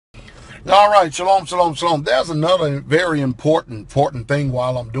All right, shalom, shalom, shalom. There's another very important thing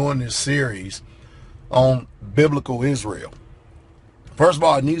while I'm doing this series on biblical Israel. First of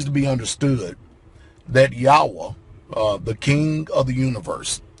all, it needs to be understood that Yahweh, the King of the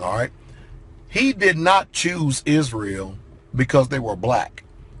universe, all right, he did not choose Israel because they were black,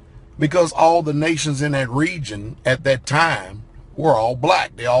 because all the nations in that region at that time were all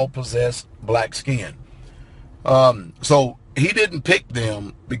black. They all possessed black skin. So he didn't pick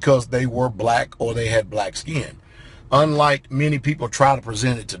them because they were black or they had black skin. Unlike many people try to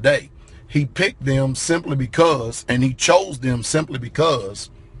present it today, he picked them simply because, and he chose them simply because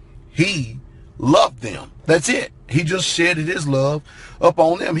he loved them. That's it. He just shedded his love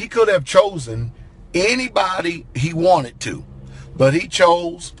upon them. He could have chosen anybody he wanted to, but he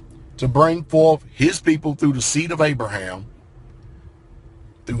chose to bring forth his people through the seed of Abraham,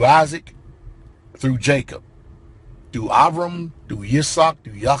 through Isaac, through Jacob, through Avram, through Yitzhak,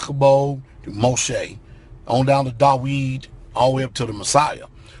 through Yaakov, through Moshe, on down to Dawid, all the way up to the Messiah.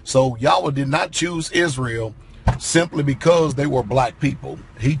 So Yahweh did not choose Israel simply because they were black people.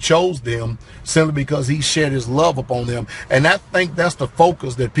 He chose them simply because he shed his love upon them. And I think that's the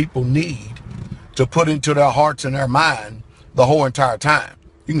focus that people need to put into their hearts and their mind the whole entire time.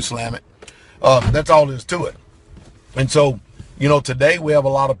 You can slam it. That's all there is to it. And so, you know, today we have a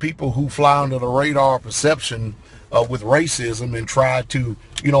lot of people who fly under the radar perception with racism and try to,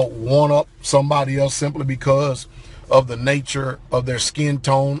 you know, one up somebody else simply because of the nature of their skin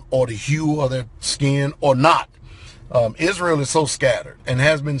tone or the hue of their skin or not. Israel is so scattered and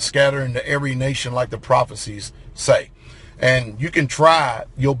has been scattered into every nation like the prophecies say. And you can try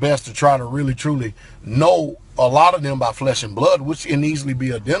your best to try to really truly know a lot of them by flesh and blood, which can easily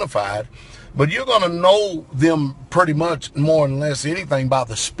be identified. But you're going to know them pretty much more and less anything by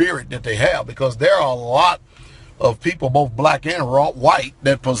the spirit that they have, because there are a lot of people, both black and white,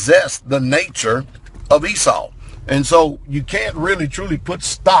 that possess the nature of Esau. And so you can't really truly put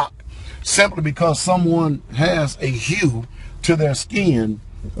stock simply because someone has a hue to their skin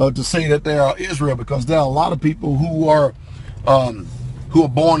to say that they are Israel, because there are a lot of people who are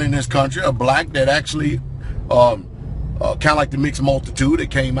born in this country, are black, that actually kind of like the mixed multitude that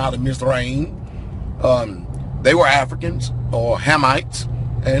came out of Mizraim. They were Africans or Hamites,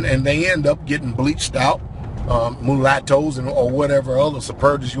 and they end up getting bleached out, mulattoes or whatever other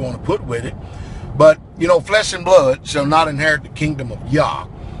superlatives you want to put with it. But, you know, flesh and blood shall not inherit the kingdom of Yah.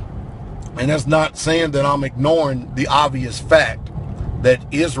 And that's not saying that I'm ignoring the obvious fact that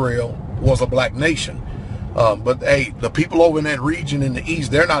Israel was a black nation. But, hey, the people over in that region in the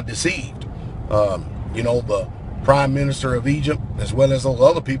east, they're not deceived. You know, the prime minister of Egypt, as well as those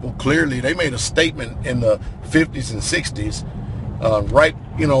other people, clearly they made a statement in the 50s and 60s,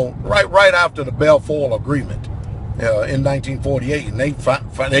 right after the Balfour Agreement in 1948,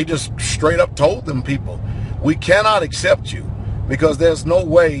 and they just straight up told them people, we cannot accept you, because there's no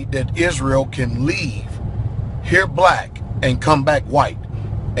way that Israel can leave here black and come back white,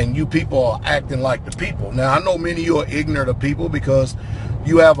 and you people are acting like the people. Now, I know many of you are ignorant of people because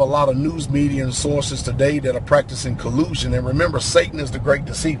you have a lot of news media and sources today that are practicing collusion. And remember, Satan is the great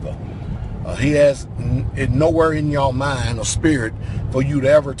deceiver. He has nowhere in your mind or spirit for you to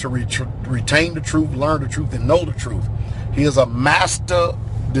ever to retain the truth, learn the truth, and know the truth. He is a master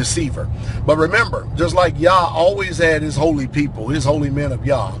deceiver. But remember, just like Yah always had his holy people, his holy men of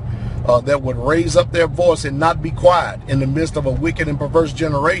Yah, that would raise up their voice and not be quiet in the midst of a wicked and perverse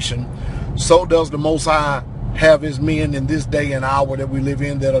generation, so does the Most High have his men in this day and hour that we live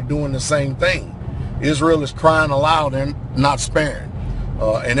in that are doing the same thing. Israel is crying aloud and not sparing.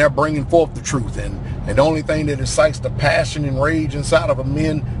 And they're bringing forth the truth. And the only thing that incites the passion and rage inside of a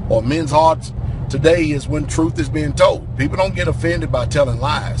men's hearts today is when truth is being told. People don't get offended by telling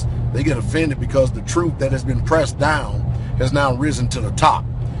lies. They get offended because the truth that has been pressed down has now risen to the top.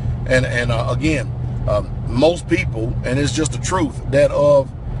 And again, most people, and it's just the truth, that of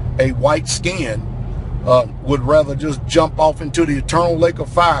a white skin would rather just jump off into the eternal lake of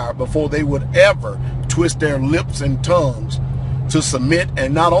fire before they would ever twist their lips and tongues to submit,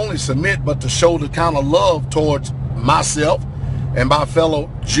 and not only submit, but to show the kind of love towards myself and my fellow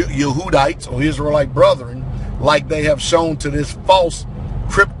Yehudites or Israelite brethren like they have shown to this false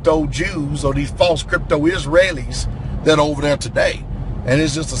crypto Jews or these false crypto Israelis that are over there today. And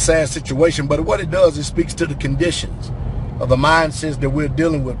it's just a sad situation. But what it does, it speaks to the conditions of the mindsets that we're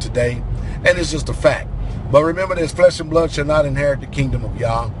dealing with today. And it's just a fact. But remember this, flesh and blood shall not inherit the kingdom of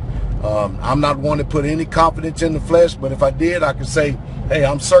Yah. I'm not one to put any confidence in the flesh, but if I did, I could say, hey,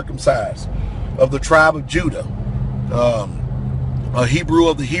 I'm circumcised of the tribe of Judah, a Hebrew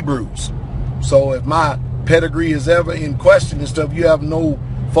of the Hebrews. So if my pedigree is ever in question and stuff, you have no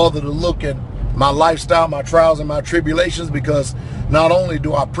further to look at my lifestyle, my trials and my tribulations, because not only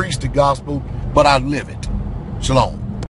do I preach the gospel, but I live it. Shalom.